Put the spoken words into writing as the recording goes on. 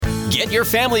Get your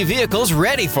family vehicles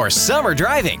ready for summer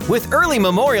driving with early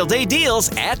Memorial Day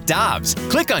deals at Dobbs.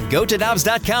 Click on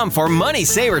GoToDobbs.com for money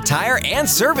saver tire and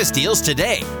service deals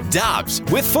today. Dobbs,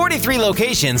 with 43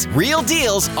 locations, real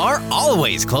deals are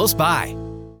always close by.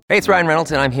 Hey, it's Ryan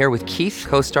Reynolds, and I'm here with Keith,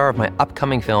 co-star of my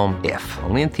upcoming film, If,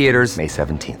 only in theaters May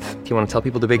 17th. Do you want to tell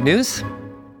people the big news?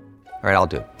 All right, I'll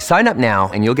do it. Sign up now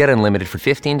and you'll get unlimited for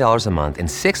 $15 a month and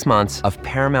 6 months of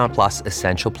Paramount Plus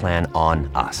Essential Plan on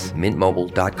us.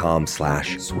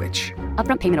 MintMobile.com/switch.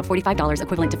 Upfront payment of $45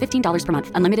 equivalent to $15 per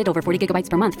month. Unlimited over 40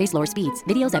 gigabytes per month. Face lower speeds.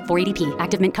 Videos at 480p.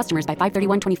 Active Mint customers by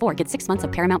 531.24 get 6 months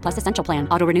of Paramount Plus Essential Plan.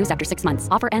 Auto renews after 6 months.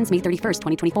 Offer ends May 31st,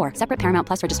 2024. Separate Paramount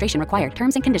Plus registration required.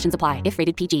 Terms and conditions apply if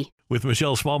rated PG. With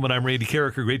Michelle Smallman, I'm Randy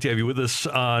Carricker. Great to have you with us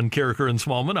on Carricker and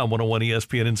Smallman on 101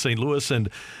 ESPN in St. Louis. And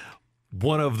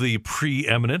one of the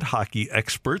preeminent hockey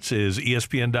experts is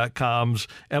ESPN.com's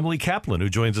Emily Kaplan, who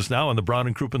joins us now on the Brown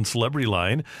and Crouppen Celebrity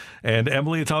Line. And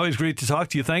Emily, it's always great to talk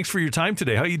to you. Thanks for your time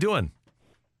today. How are you doing?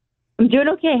 I'm doing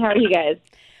okay. How are you guys?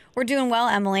 We're doing well,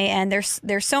 Emily, and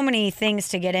there's so many things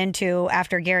to get into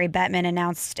after Gary Bettman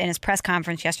announced in his press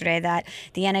conference yesterday that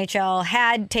the NHL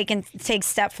had take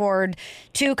step forward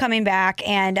to coming back.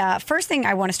 And first thing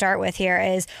I want to start with here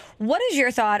is, what is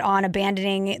your thought on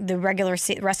abandoning the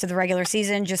rest of the regular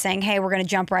season, just saying, hey, we're going to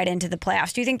jump right into the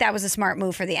playoffs? Do you think that was a smart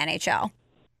move for the NHL?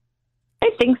 I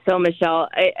think so, Michelle.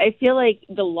 I feel like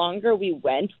the longer we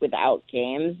went without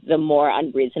games, the more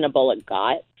unreasonable it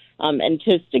got. And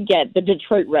just to get the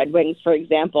Detroit Red Wings, for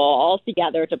example, all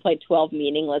together to play 12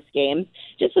 meaningless games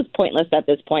just was pointless at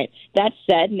this point. That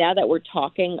said, now that we're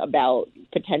talking about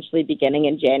potentially beginning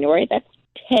in January, that's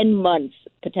 10 months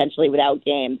potentially without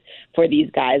games for these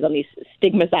guys on these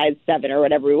stigmatized 7 or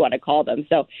whatever we want to call them.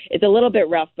 So it's a little bit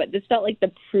rough, but this felt like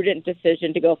the prudent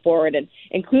decision to go forward and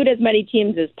include as many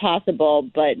teams as possible,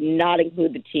 but not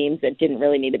include the teams that didn't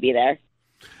really need to be there.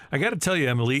 I got to tell you,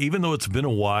 Emily, even though it's been a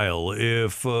while,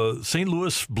 if St.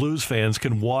 Louis Blues fans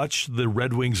can watch the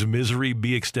Red Wings' misery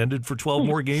be extended for 12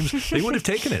 more games, they would have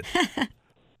taken it.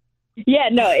 Yeah,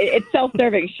 no, it's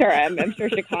self-serving, sure. I'm sure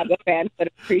Chicago fans would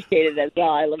appreciate it as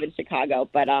well. I live in Chicago,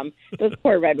 but those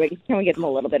poor Red Wings, can we give them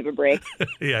a little bit of a break?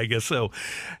 Yeah, I guess so.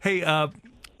 Hey,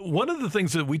 one of the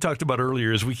things that we talked about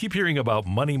earlier is we keep hearing about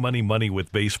money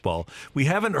with baseball. We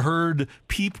haven't heard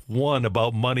peep one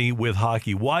about money with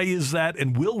hockey. Why is that,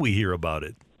 and will we hear about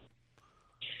it?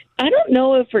 I don't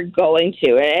know if we're going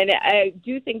to, and I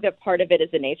do think that part of it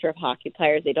is the nature of hockey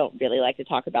players. They don't really like to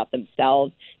talk about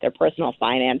themselves, their personal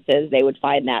finances. They would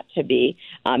find that to be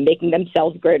making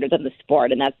themselves greater than the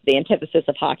sport, and that's the antithesis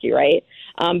of hockey, right?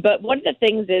 But one of the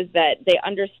things is that they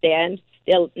understand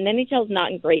the NHL is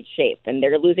not in great shape, and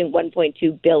they're losing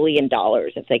 $1.2 billion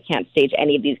if they can't stage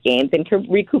any of these games, and could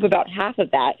recoup about half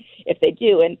of that if they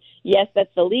do. And yes,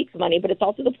 that's the league's money, but it's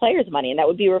also the players' money, and that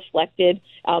would be reflected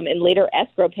in later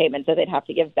escrow payments that they'd have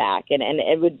to give back, and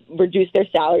it would reduce their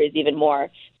salaries even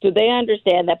more. So they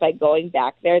understand that by going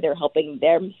back there, they're helping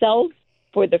themselves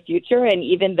for the future, and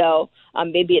even though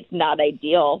maybe it's not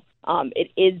ideal, it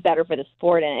is better for the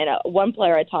sport. And one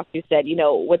player I talked to said,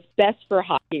 what's best for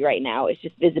hockey right now is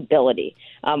just visibility.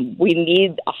 We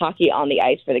need a hockey on the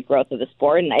ice for the growth of the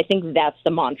sport, and I think that's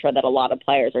the mantra that a lot of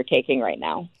players are taking right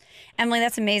now. Emily,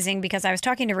 that's amazing, because I was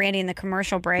talking to Randy in the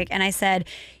commercial break, and I said,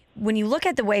 when you look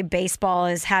at the way baseball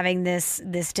is having this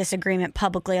disagreement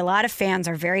publicly, a lot of fans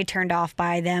are very turned off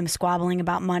by them squabbling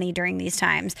about money during these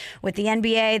times. With the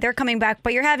NBA, they're coming back,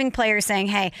 but you're having players saying,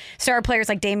 hey, star players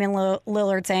like Damian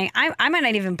Lillard saying, I might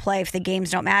not even play if the games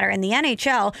don't matter. In the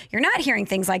NHL, you're not hearing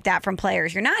things like that from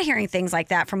players. You're not hearing things like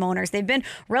that from owners. They've been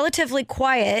relatively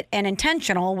quiet and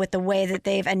intentional with the way that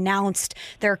they've announced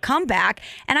their comeback.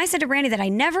 And I said to Randy that I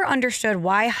never understood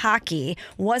why hockey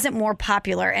wasn't more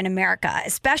popular in America,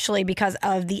 especially because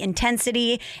of the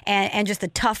intensity and just the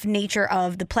tough nature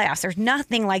of the playoffs. There's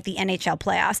nothing like the NHL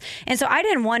playoffs. And so I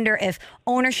didn't wonder if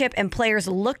ownership and players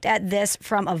looked at this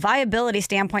from a viability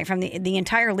standpoint from the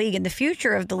entire league and the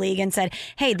future of the league and said,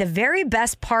 hey, the very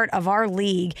best part of our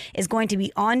league is going to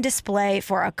be on display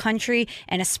for a country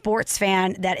and a sports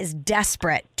fan that is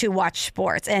desperate to watch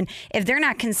sports. And if they're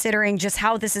not considering just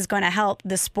how this is going to help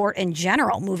the sport in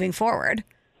general moving forward.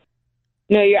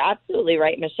 No, you're absolutely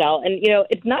right, Michelle. And,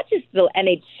 it's not just the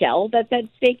NHL that's at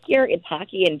stake here. It's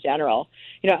hockey in general.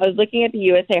 I was looking at the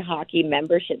USA Hockey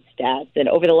membership stats, and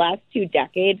over the last 2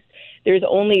 decades, there's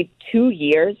only 2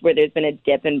 years where there's been a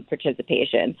dip in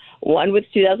participation. One was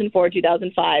 2004,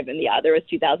 2005, and the other was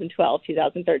 2012,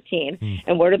 2013.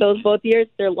 And what are those both years?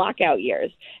 They're lockout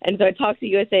years. And so I talked to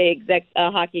USA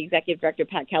Hockey Executive Director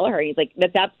Pat Kelleher, and he's like,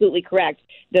 that's absolutely correct.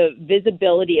 The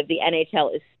visibility of the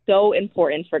NHL is so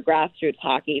important for grassroots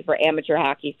hockey, for amateur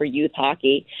hockey, for youth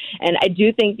hockey. And I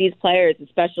do think these players,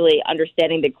 especially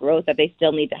understanding the growth that they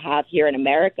still need to have here in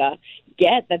America,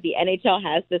 get that the NHL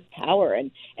has this power,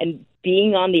 and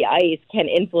being on the ice can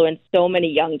influence so many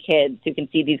young kids who can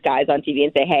see these guys on TV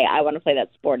and say, hey, I want to play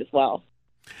that sport as well.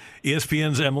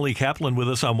 ESPN's Emily Kaplan with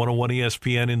us on 101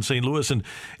 ESPN in St. Louis. And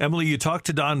Emily, you talked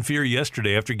to Don Fehr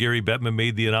yesterday after Gary Bettman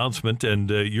made the announcement,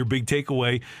 and your big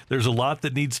takeaway, there's a lot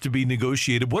that needs to be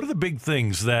negotiated. What are the big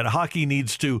things that hockey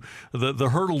needs to, the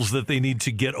hurdles that they need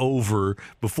to get over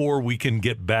before we can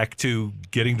get back to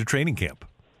getting to training camp?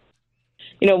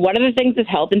 You know, one of the things is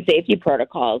health and safety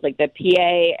protocols. Like the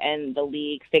PA and the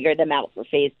league figured them out for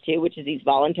phase 2, which is these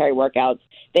voluntary workouts.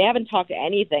 They haven't talked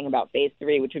anything about phase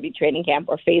 3, which would be training camp,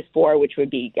 or phase 4, which would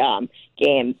be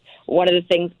games. One of the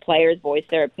things players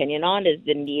voiced their opinion on is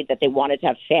the need that they wanted to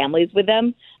have families with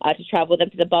them to travel with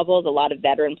them to the bubbles. A lot of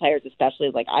veteran players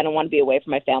especially, like, I don't want to be away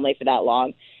from my family for that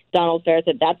long. Donald Fehr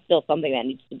said that's still something that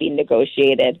needs to be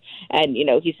negotiated. And, you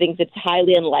know, he thinks it's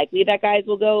highly unlikely that guys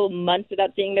will go months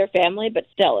without seeing their family, but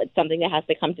still, it's something that has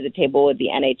to come to the table with the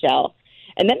NHL.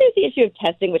 And then there's the issue of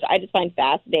testing, which I just find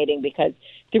fascinating, because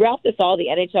throughout this all, the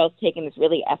NHL has taken this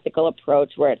really ethical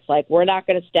approach where it's like, we're not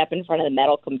going to step in front of the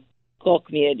medical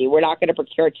community. We're not going to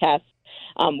procure tests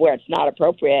where it's not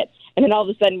appropriate. And then all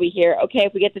of a sudden we hear, okay,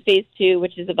 if we get to phase 2,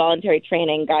 which is the voluntary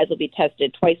training, guys will be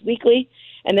tested twice weekly.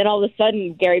 And then all of a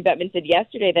sudden, Gary Bettman said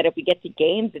yesterday that if we get to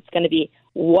games, it's going to be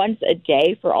once a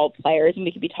day for all players, and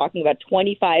we could be talking about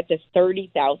 25 to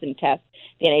 30,000 tests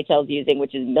the NHL is using,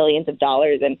 which is millions of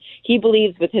dollars. And he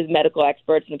believes, with his medical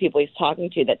experts and the people he's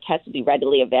talking to, that tests will be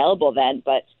readily available then.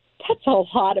 But that's a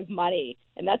lot of money,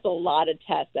 and that's a lot of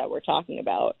tests that we're talking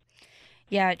about.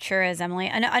 Yeah, it sure is, Emily.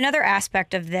 Another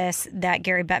aspect of this that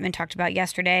Gary Bettman talked about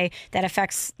yesterday that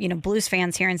affects, Blues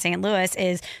fans here in St. Louis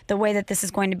is the way that this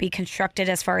is going to be constructed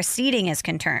as far as seeding is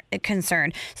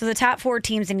concerned. So the top 4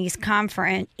 teams in each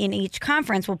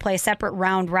conference will play separate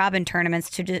round-robin tournaments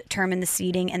to determine the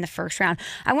seeding in the first round.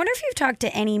 I wonder if you've talked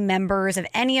to any members of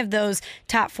any of those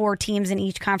top 4 teams in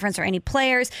each conference, or any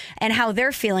players, and how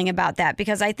they're feeling about that,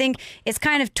 because I think it's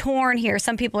kind of torn here.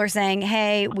 Some people are saying,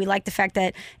 hey, we like the fact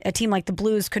that a team like the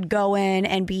Blues could go in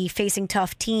and be facing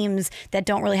tough teams that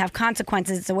don't really have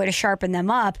consequences. It's a way to sharpen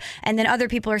them up. And then other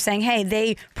people are saying, hey,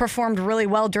 they performed really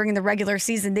well during the regular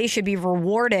season. They should be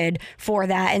rewarded for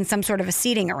that in some sort of a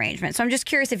seating arrangement. So I'm just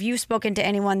curious if you've spoken to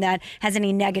anyone that has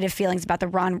any negative feelings about the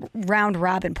round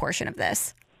robin portion of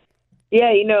this.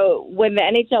 Yeah, when the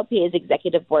NHLPA's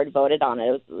executive board voted on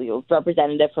it, it was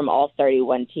representative from all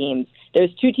 31 teams.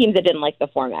 There's 2 teams that didn't like the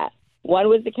format. One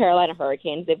was the Carolina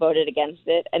Hurricanes. They voted against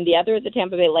it. And the other is the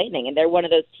Tampa Bay Lightning. And they're one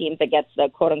of those teams that gets the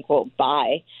quote-unquote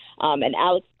bye. And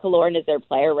Alex Killorn is their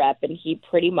player rep, and he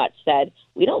pretty much said,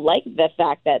 we don't like the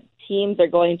fact that teams are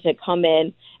going to come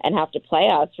in and have to play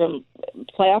us from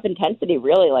playoff intensity,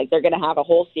 really. Like, they're going to have a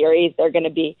whole series. They're going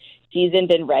to be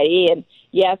seasoned and ready. And,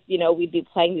 yes, we'd be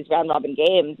playing these round-robin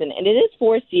games. And it is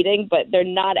 4 seeding, but they're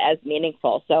not as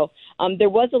meaningful. So there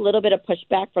was a little bit of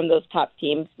pushback from those top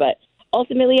teams, but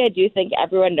ultimately, I do think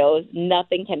everyone knows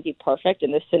nothing can be perfect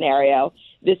in this scenario.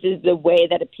 This is the way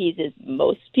that appeases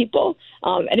most people,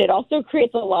 and it also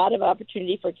creates a lot of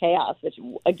opportunity for chaos, which,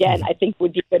 again, I think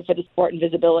would be good for the sport and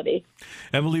visibility.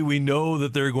 Emily, we know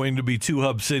that there are going to be 2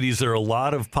 hub cities. There are a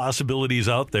lot of possibilities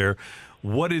out there.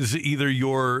 What is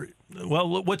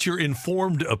what's your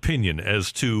informed opinion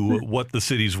as to what the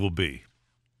cities will be?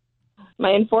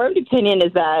 My informed opinion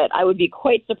is that I would be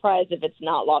quite surprised if it's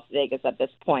not Las Vegas at this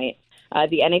point.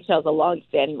 The NHL has a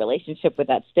long-standing relationship with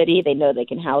that city. They know they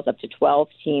can house up to 12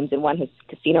 teams in one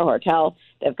casino hotel.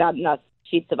 They've got enough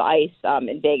sheets of ice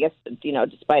in Vegas.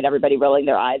 Despite everybody rolling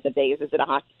their eyes that Vegas isn't a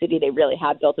hockey city, they really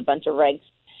have built a bunch of rinks.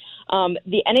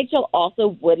 The NHL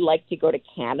also would like to go to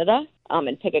Canada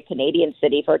and pick a Canadian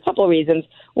city for a couple of reasons.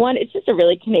 One, it's just a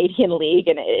really Canadian league,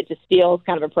 and it just feels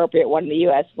kind of appropriate, one in the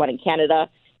U.S., one in Canada.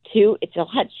 2, it's a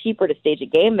lot cheaper to stage a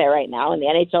game there right now, and the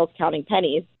NHL is counting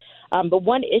pennies. But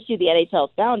one issue the NHL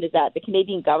has found is that the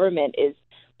Canadian government is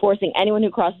forcing anyone who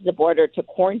crosses the border to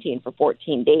quarantine for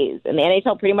 14 days. And the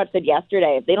NHL pretty much said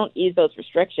yesterday, if they don't ease those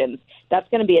restrictions, that's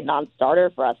going to be a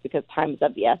non-starter for us because time is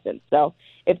of the essence. So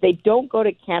if they don't go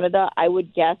to Canada, I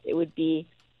would guess it would be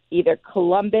either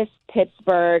Columbus,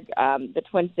 Pittsburgh, the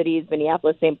Twin Cities,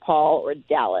 Minneapolis, St. Paul, or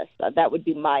Dallas. That would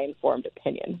be my informed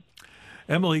opinion.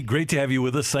 Emily, great to have you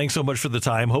with us. Thanks so much for the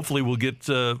time. Hopefully we'll get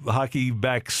hockey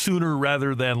back sooner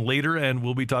rather than later, and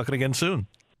we'll be talking again soon.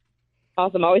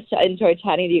 Awesome. Always enjoy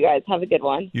chatting to you guys. Have a good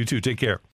one. You too. Take care.